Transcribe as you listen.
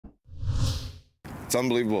It's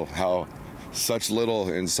unbelievable how such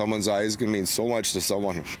little in someone's eyes can mean so much to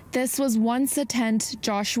someone. This was once a tent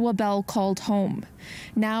Joshua Bell called home.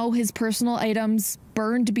 Now his personal items,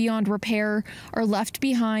 burned beyond repair, are left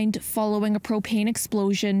behind following a propane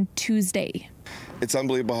explosion Tuesday. It's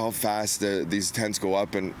unbelievable how fast these tents go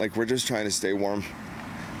up, and like, we're just trying to stay warm.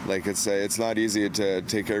 Like, it's not easy to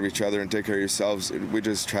take care of each other and take care of yourselves. We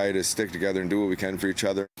just try to stick together and do what we can for each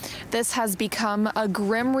other. This has become a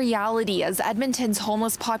grim reality as Edmonton's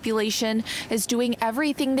homeless population is doing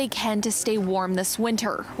everything they can to stay warm this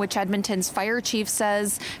winter, which Edmonton's fire chief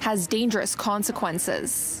says has dangerous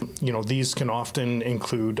consequences. You know, these can often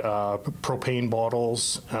include propane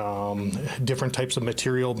bottles, different types of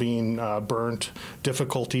material being burnt,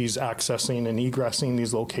 difficulties accessing and egressing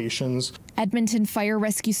these locations. Edmonton Fire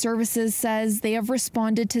Rescue Services says they have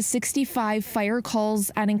responded to 65 fire calls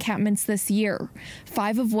at encampments this year,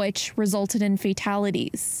 5 of which resulted in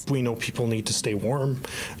fatalities. We know people need to stay warm.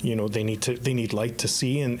 You know, they need light to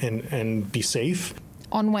see and be safe.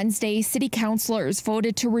 On Wednesday, city councillors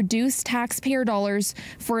voted to reduce taxpayer dollars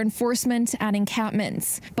for enforcement at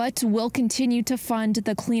encampments, but will continue to fund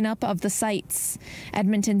the cleanup of the sites.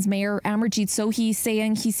 Edmonton's Mayor Amarjeet Sohi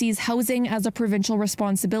saying he sees housing as a provincial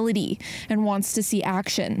responsibility and wants to see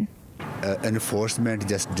action. Enforcement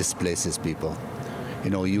just displaces people. You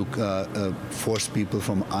know, you force people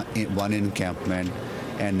from one encampment,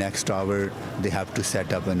 and next hour they have to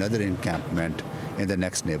set up another encampment in the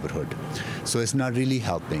next neighborhood. So it's not really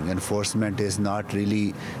helping. Enforcement is not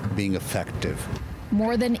really being effective.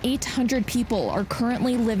 More than 800 people are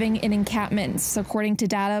currently living in encampments, according to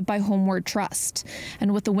data by Homeward Trust.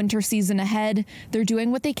 And with the winter season ahead, they're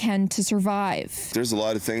doing what they can to survive. There's a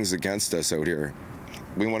lot of things against us out here.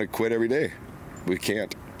 We want to quit every day. We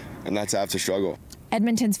can't. And that's half the struggle.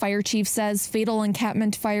 Edmonton's fire chief says fatal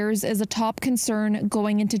encampment fires is a top concern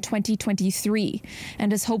going into 2023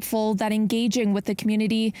 and is hopeful that engaging with the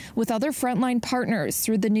community with other frontline partners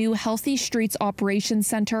through the new Healthy Streets Operations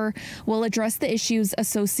Centre will address the issues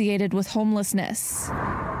associated with homelessness.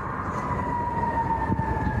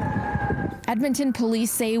 Edmonton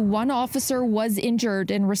police say one officer was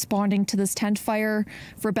injured in responding to this tent fire.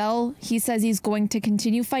 For Bell, he says he's going to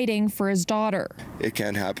continue fighting for his daughter. It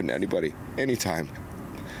can happen to anybody, anytime.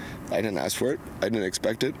 I didn't ask for it. I didn't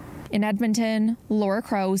expect it. In Edmonton, Laura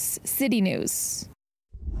Krause, City News.